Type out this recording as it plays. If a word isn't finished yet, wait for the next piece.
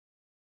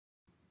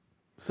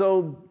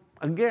So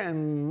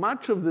again,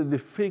 much of the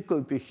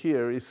difficulty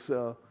here is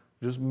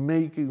just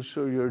making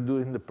sure you're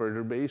doing the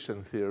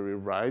perturbation theory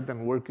right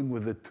and working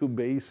with the two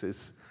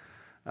bases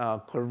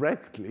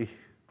correctly.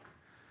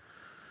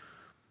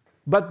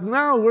 But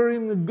now we're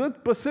in a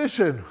good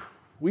position.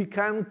 We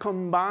can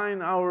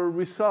combine our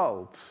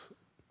results.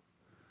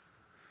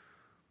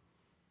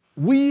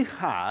 We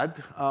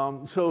had,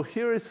 so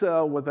here is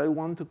what I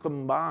want to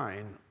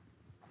combine.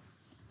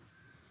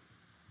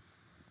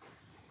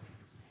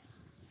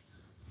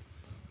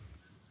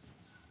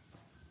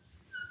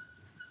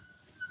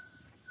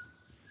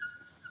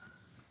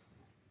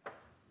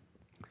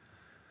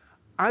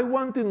 I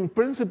want, in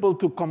principle,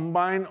 to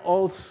combine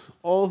all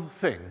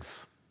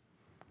things,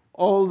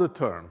 all the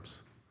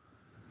terms.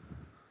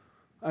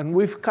 And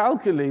we've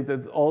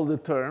calculated all the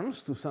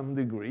terms to some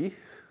degree.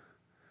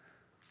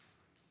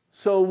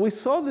 So we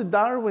saw the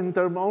Darwin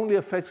term only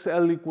affects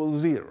L equals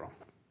 0.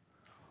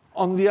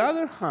 On the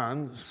other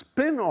hand,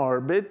 spin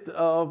orbit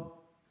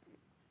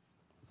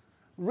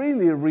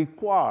really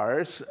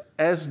requires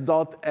S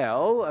dot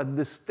L, and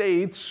the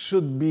states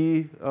should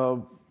be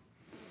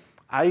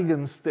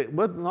eigenstate,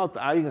 well, not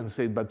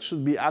eigenstate, but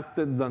should be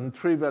acted on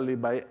trivially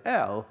by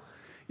L.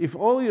 If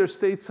all your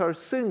states are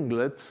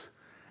singlets,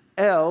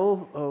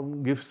 L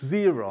gives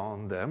 0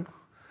 on them.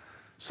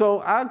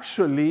 So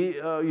actually,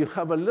 you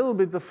have a little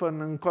bit of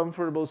an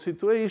uncomfortable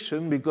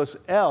situation because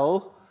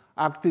L,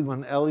 acting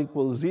on L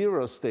equals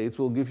 0 states,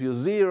 will give you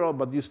 0,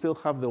 but you still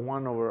have the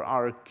 1 over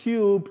r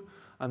cubed,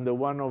 and the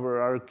 1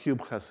 over r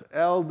cubed has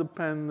L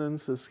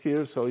dependences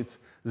here, so it's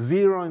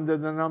 0 in the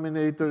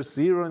denominator,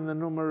 0 in the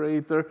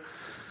numerator.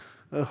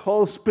 The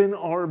whole spin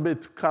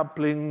orbit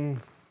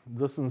coupling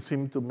doesn't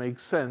seem to make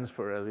sense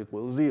for L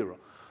equals 0.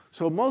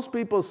 So most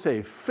people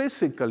say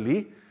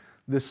physically,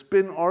 the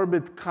spin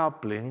orbit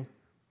coupling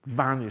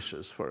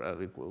vanishes for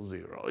L equals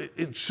 0.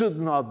 It should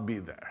not be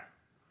there.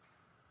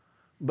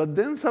 But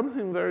then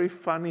something very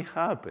funny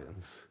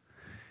happens.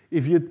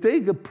 If you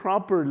take a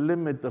proper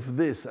limit of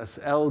this as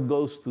L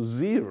goes to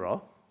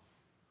 0,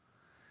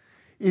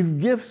 it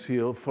gives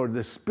you, for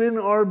the spin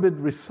orbit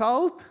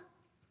result,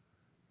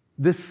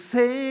 the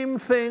same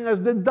thing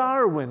as the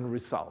Darwin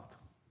result.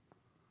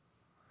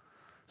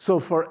 So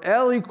for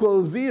L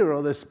equals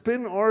 0, the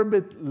spin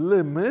orbit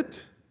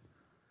limit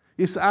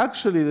is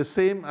actually the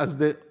same as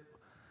the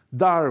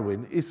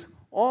Darwin. It's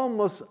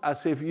almost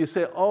as if you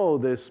say, oh,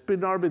 the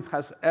spin orbit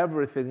has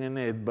everything in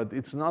it, but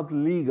it's not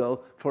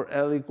legal for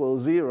L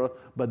equals 0,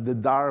 but the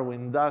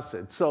Darwin does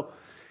it. So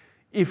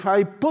if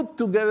I put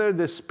together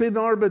the spin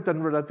orbit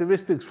and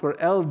relativistics for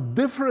L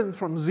different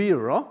from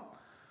 0,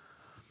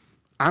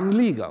 I'm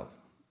legal.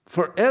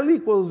 For L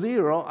equals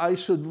 0, I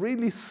should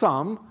really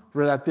sum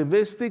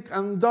relativistic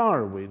and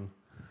Darwin.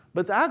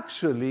 But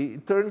actually,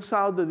 it turns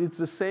out that it's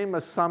the same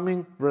as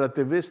summing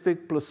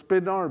relativistic plus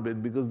spin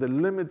orbit, because the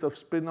limit of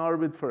spin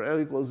orbit for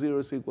L equals 0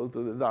 is equal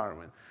to the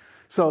Darwin.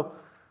 So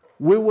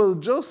we will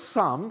just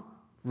sum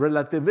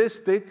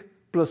relativistic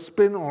plus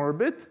spin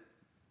orbit,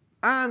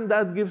 and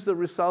that gives the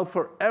result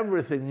for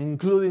everything,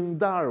 including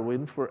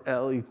Darwin, for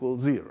L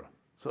equals 0.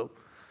 So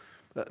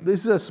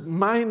this is a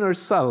minor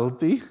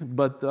subtlety,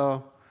 but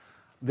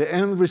the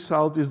end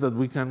result is that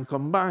we can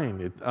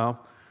combine it.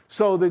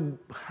 So the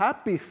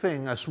happy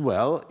thing as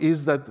well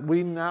is that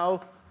we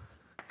now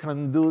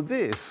can do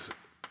this.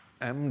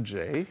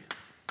 Mj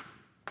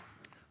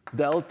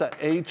delta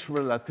H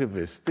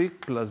relativistic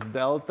plus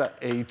delta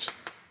H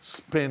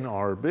spin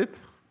orbit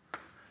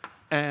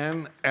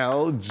and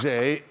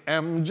Lj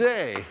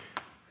Mj.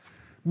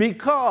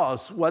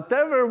 Because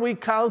whatever we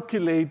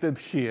calculated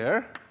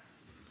here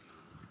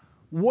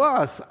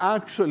was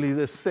actually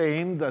the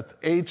same that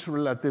H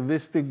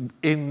relativistic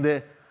in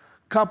the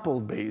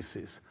coupled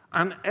basis.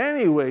 And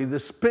anyway, the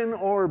spin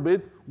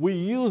orbit, we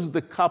use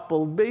the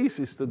coupled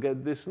basis to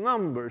get this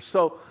number.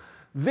 So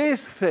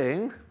this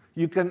thing,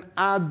 you can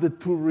add the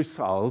two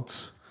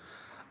results,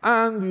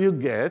 and you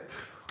get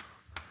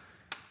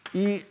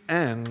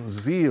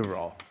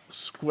En0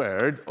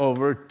 squared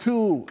over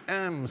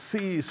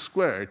 2mc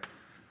squared,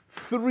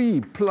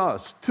 3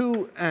 plus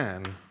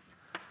 2n,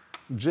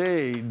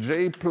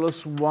 j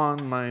plus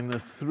 1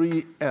 minus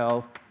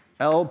 3l,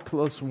 l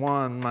plus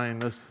 1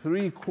 minus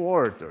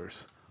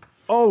 3/4,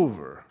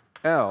 over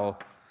L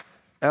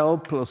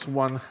plus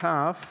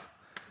 1/2,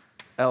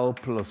 L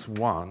plus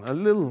 1. A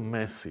little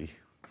messy.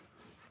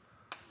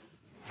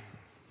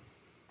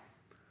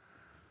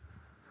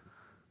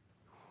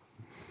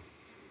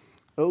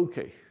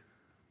 Okay.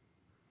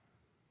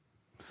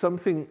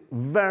 Something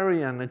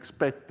very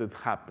unexpected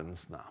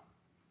happens now.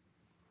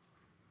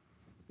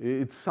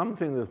 It's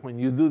something that when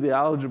you do the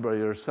algebra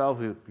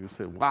yourself, you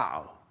say,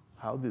 wow,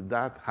 how did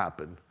that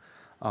happen?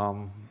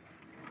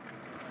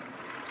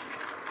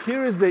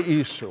 Here is the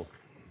issue.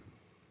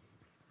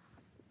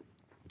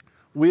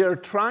 We are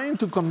trying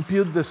to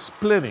compute the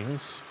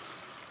splittings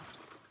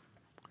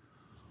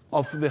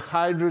of the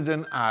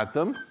hydrogen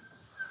atom.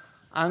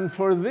 And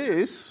for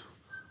this,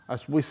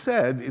 as we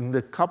said, in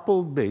the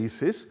coupled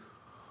basis,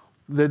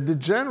 the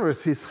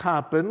degeneracies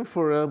happen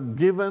for a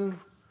given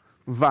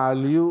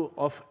value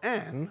of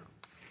n.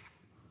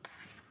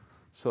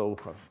 So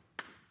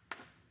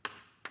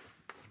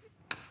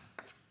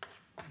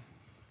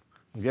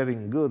I'm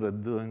getting good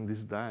at doing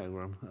this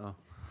diagram.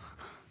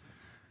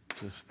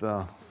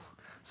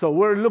 So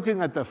we're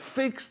looking at a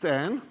fixed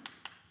n,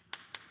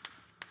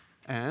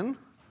 and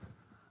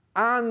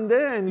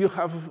then you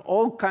have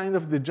all kind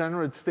of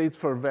degenerate states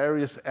for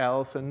various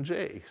L's and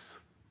J's.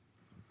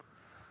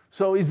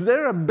 So is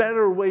there a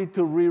better way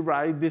to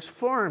rewrite this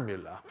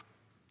formula?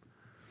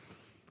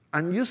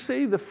 And you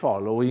say the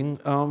following.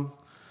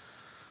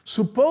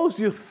 Suppose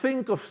you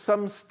think of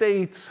some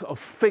states of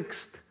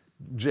fixed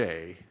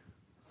J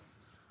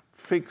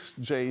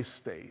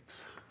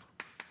states.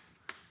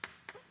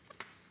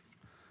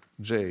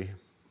 J.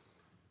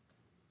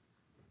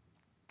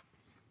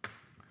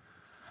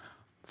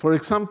 For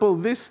example,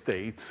 this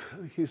state,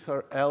 here's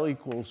our L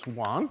equals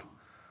 1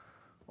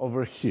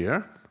 over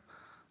here.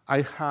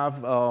 I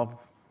have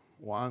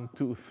 1,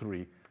 2,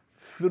 3.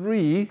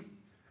 3p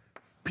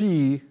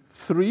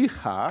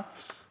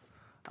 3/2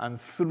 and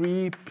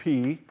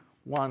 3p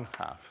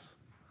 1/2.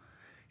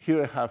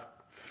 Here I have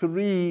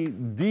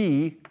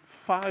 3d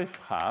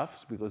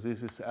 5/2 because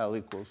this is L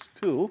equals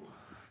 2.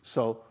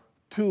 So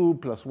 2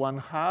 plus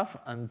 1/2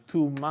 and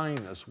 2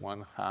 minus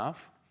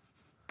 1/2.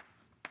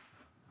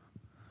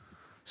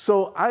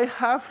 So I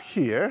have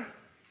here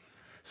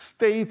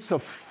states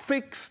of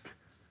fixed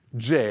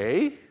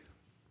J,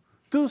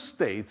 two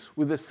states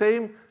with the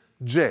same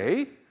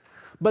J,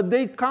 but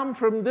they come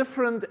from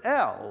different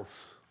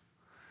L's.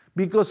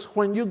 Because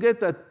when you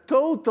get a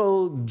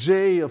total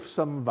J of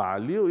some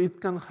value, it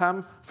can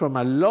come from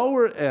a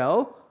lower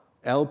L,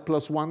 L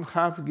plus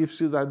 1/2 gives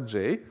you that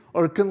J,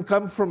 or it can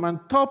come from a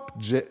top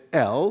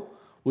L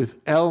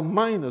with L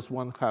minus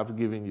 1/2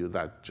 giving you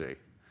that J.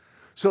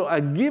 So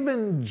a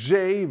given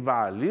J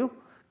value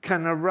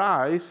can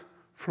arise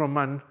from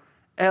an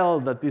L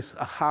that is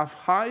a half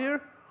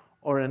higher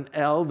or an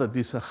L that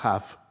is a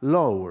half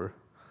lower.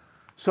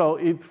 So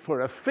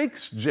for a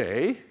fixed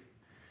J,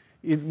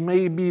 it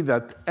may be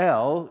that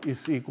L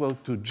is equal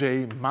to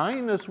J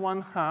minus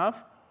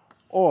 1/2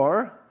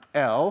 or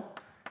L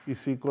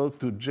is equal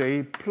to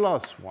J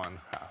plus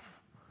 1/2.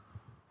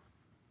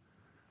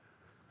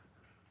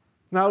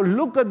 Now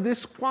look at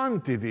this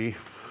quantity.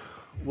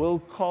 We'll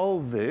call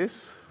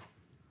this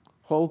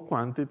whole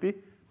quantity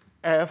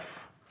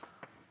f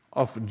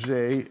of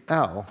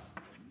JL.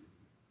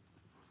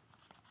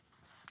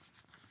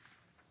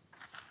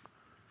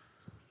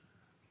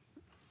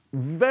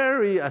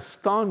 Very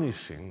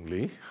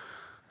astonishingly,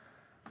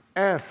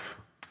 f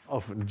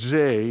of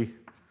JL,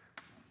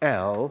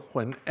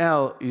 when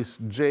L is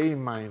J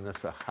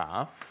minus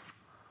 1/2,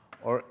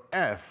 or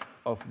f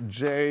of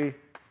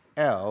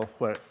JL,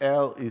 where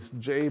L is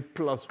J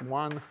plus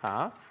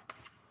 1/2,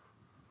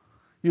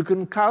 you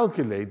can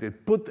calculate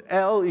it. Put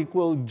L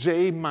equal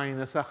J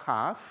minus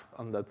 1/2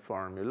 on that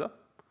formula,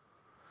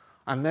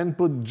 and then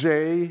put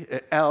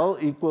L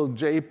equal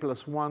J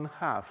plus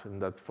 1/2 in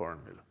that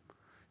formula.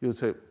 You'd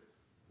say,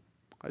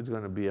 it's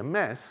going to be a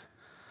mess.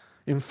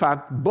 In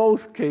fact,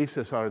 both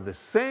cases are the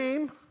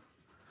same,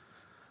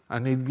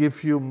 and it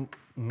gives you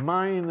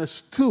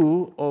minus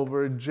 2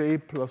 over J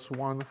plus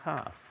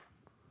 1/2.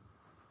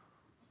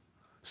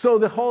 So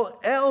the whole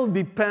L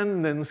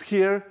dependence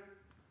here,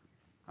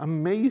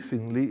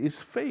 amazingly,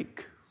 is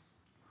fake.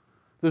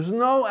 There's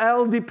no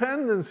L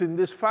dependence in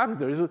this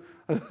factor. It's a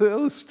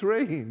little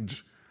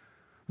strange.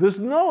 There's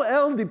no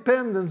L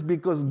dependence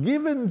because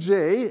given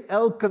J,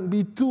 L can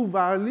be two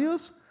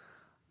values,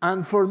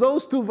 and for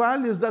those two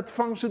values, that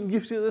function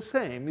gives you the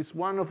same. It's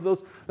one of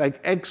those, like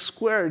x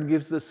squared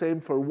gives the same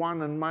for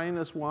 1 and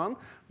minus 1.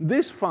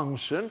 This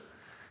function,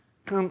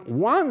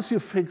 once you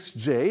fix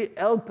J,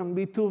 L can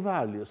be two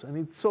values, and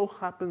it so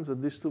happens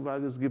that these two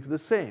values give the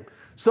same.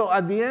 So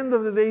at the end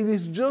of the day,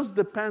 this just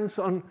depends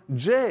on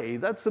J.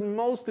 That's the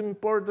most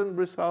important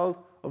result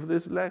of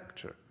this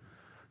lecture.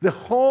 The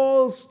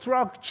whole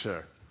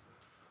structure,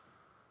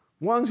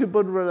 once you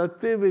put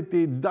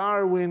relativity,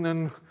 Darwin,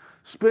 and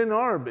spin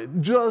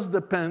orbit, just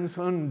depends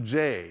on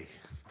J.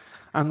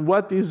 And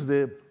what is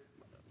the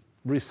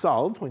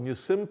result when you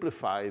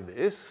simplify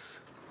this?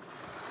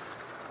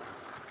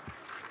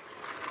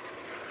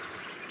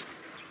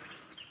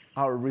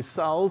 Our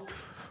result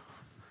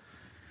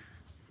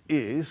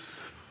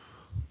is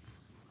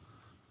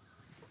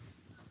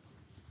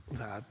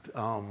that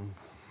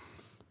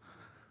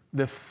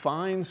the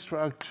fine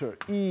structure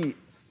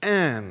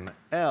ENLJMJ,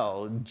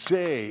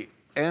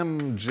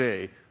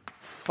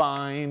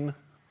 fine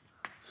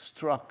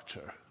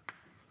structure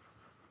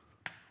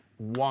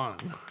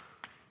 1,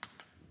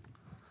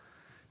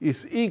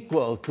 is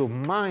equal to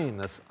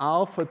minus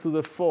alpha to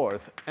the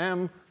 4th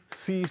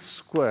mc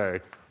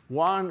squared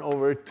 1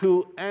 over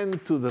 2 n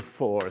to the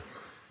 4th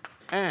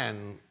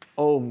n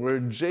over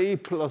j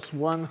plus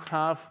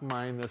 1/2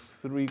 minus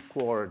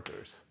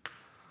 3/4.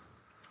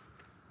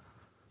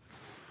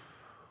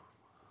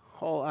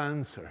 Whole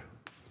answer.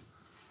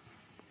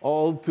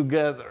 All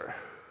together.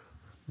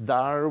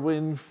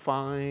 Darwin,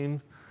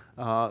 fine,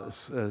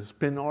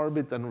 spin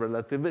orbit, and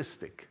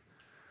relativistic.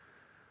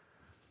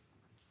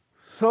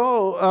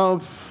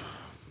 So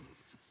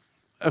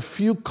a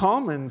few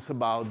comments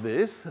about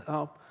this.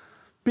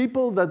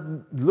 People that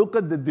look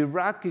at the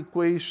Dirac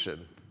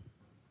equation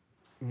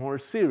more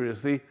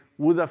seriously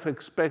would have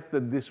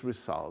expected this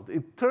result.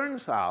 It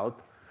turns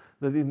out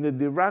that in the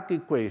Dirac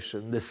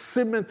equation, the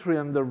symmetry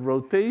under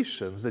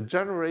rotations, the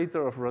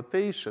generator of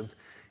rotations,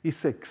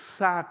 is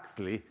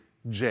exactly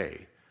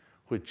J,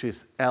 which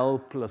is L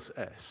plus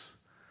S.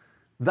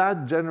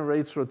 That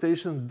generates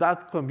rotation,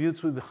 that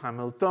commutes with the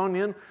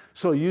Hamiltonian,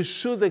 so you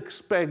should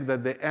expect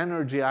that the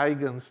energy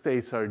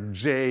eigenstates are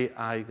J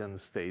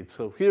eigenstates.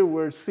 So here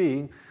we're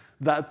seeing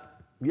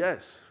that,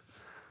 yes,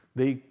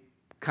 they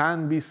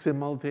can be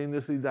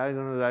simultaneously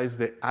diagonalized.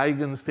 The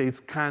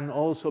eigenstates can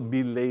also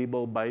be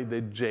labeled by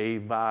the J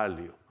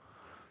value.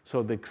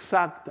 So the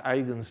exact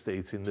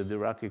eigenstates in the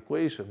Dirac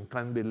equation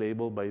can be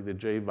labeled by the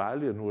J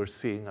value, and we're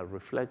seeing a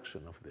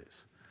reflection of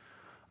this.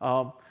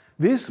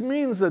 This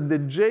means that the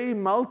J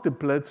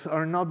multiplets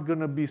are not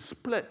going to be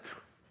split.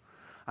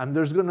 And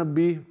there's going to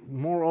be,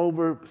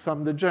 moreover,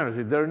 some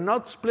degeneracy. They're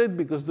not split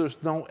because there's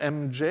no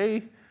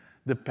MJ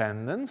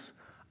dependence,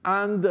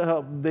 and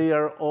they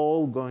are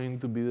all going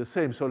to be the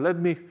same. So let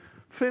me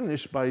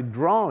finish by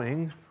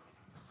drawing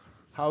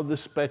how the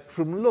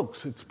spectrum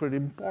looks. It's pretty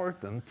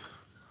important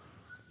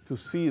to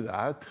see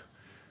that.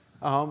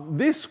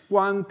 This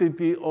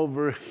quantity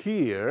over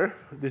here,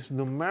 this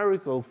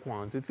numerical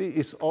quantity,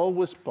 is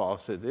always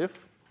positive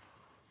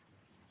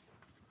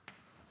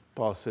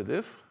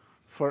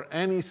for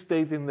any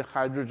state in the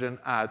hydrogen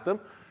atom.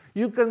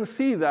 You can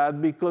see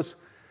that because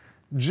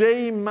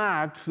J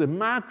max, the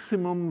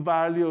maximum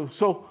value,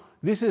 so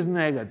this is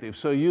negative.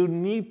 So you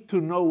need to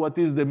know what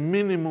is the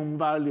minimum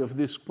value of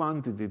this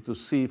quantity to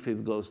see if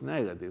it goes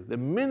negative. The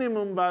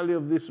minimum value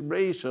of this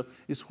ratio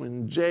is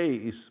when J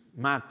is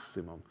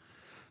maximum.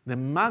 The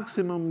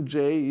maximum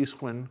J is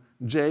when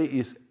J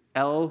is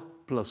L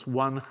plus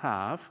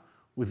 1/2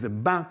 with the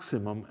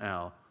maximum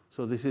L.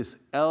 So this is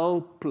L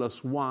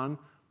plus 1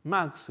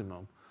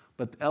 maximum.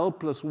 But L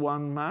plus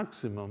 1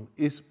 maximum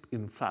is,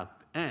 in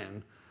fact,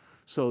 N.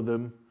 So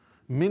the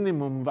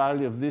minimum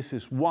value of this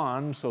is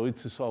 1, so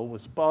it is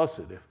always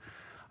positive.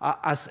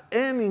 As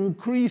N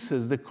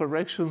increases, the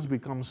corrections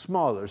become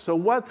smaller. So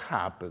what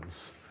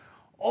happens?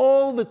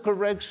 All the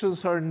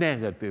corrections are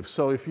negative.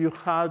 So if you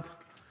had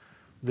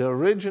the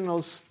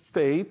original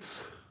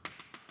states,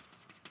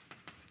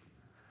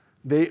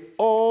 they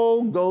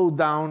all go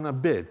down a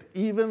bit.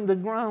 Even the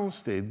ground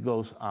state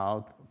goes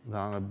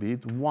down a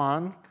bit.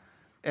 1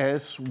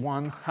 S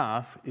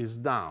 1/2 is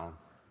down.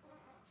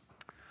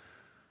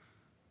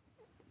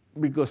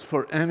 Because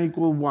for N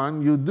equal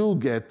 1, you do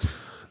get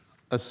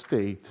a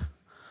state.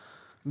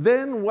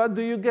 Then what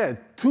do you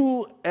get?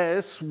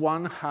 2S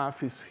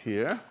 1/2 is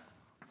here.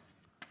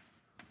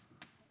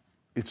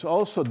 It's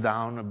also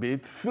down a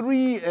bit.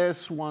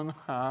 3S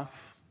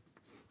 1/2.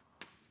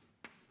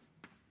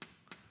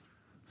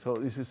 So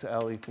this is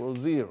L equals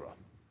 0.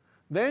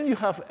 Then you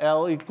have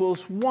L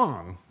equals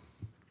 1.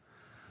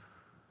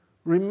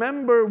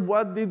 Remember,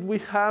 what did we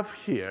have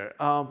here?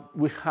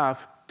 We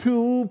have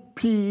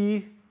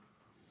 2P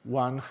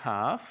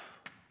 1/2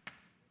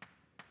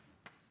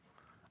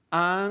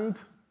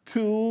 and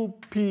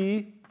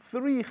 2P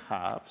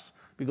 3/2,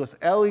 because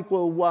L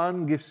equal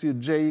 1 gives you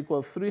J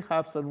equal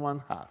 3/2 and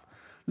 1/2.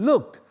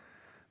 Look,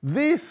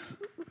 these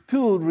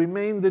two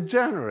remain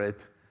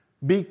degenerate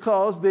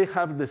because they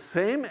have the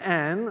same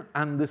N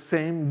and the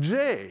same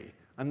J,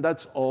 and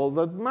that's all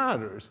that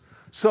matters.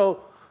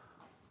 So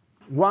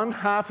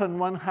 1/2 and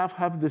 1/2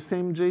 have the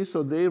same J,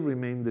 so they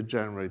remain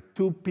degenerate.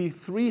 2P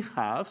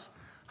 3/2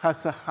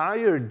 has a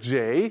higher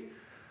J,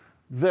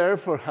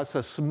 therefore has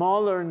a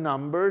smaller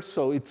number,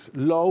 so it's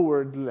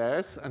lowered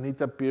less, and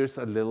it appears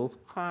a little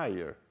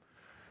higher.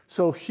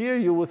 So here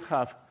you would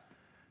have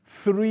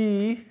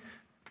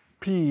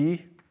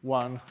 3P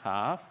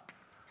 1/2,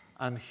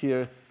 and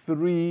here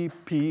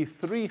 3P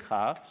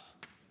 3/2.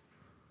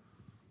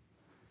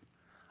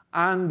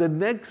 And the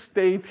next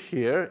state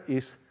here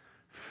is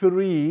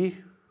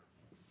 3D.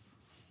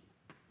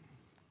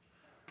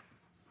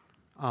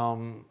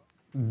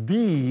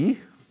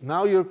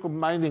 Now you're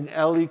combining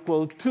L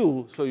equal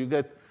 2, so you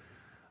get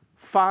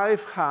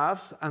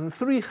 5/2 and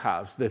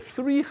 3/2. The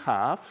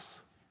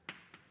 3/2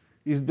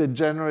 is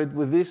degenerate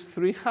with these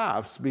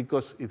 3/2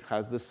 because it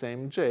has the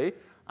same J,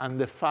 and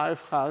the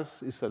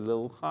 5/2 is a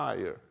little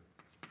higher.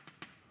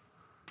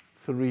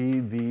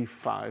 3D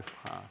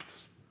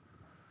 5/2.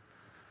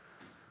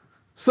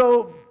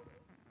 So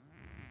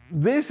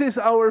this is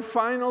our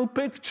final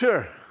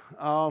picture.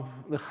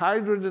 The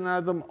hydrogen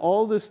atom,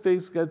 all the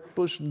states get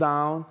pushed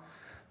down.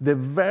 The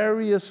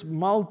various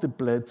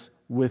multiplets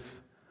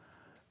with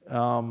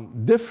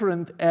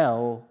different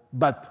L,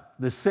 but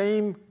the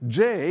same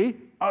J,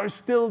 are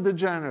still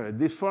degenerate.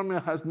 This formula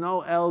has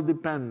no L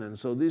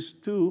dependence, so these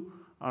two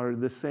are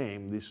the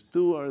same. These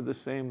two are the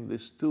same.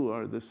 These two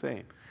are the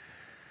same.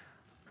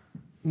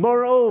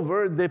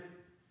 Moreover, the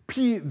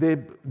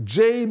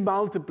J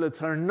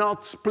multiplets are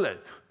not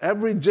split.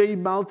 Every J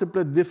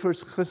multiplet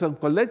has a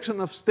collection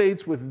of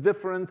states with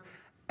different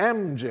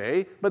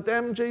Mj, but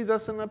Mj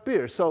doesn't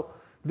appear. So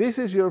this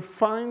is your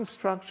fine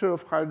structure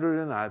of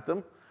hydrogen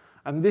atom,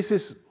 and this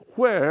is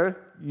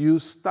where you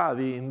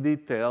study in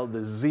detail the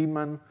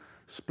Zeeman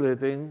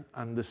splitting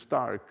and the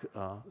Stark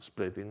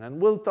splitting.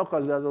 And we'll talk a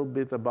little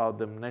bit about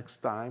them next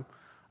time,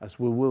 as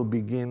we will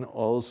begin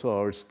also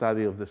our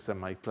study of the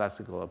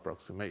semi-classical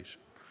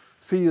approximation.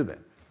 See you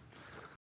then.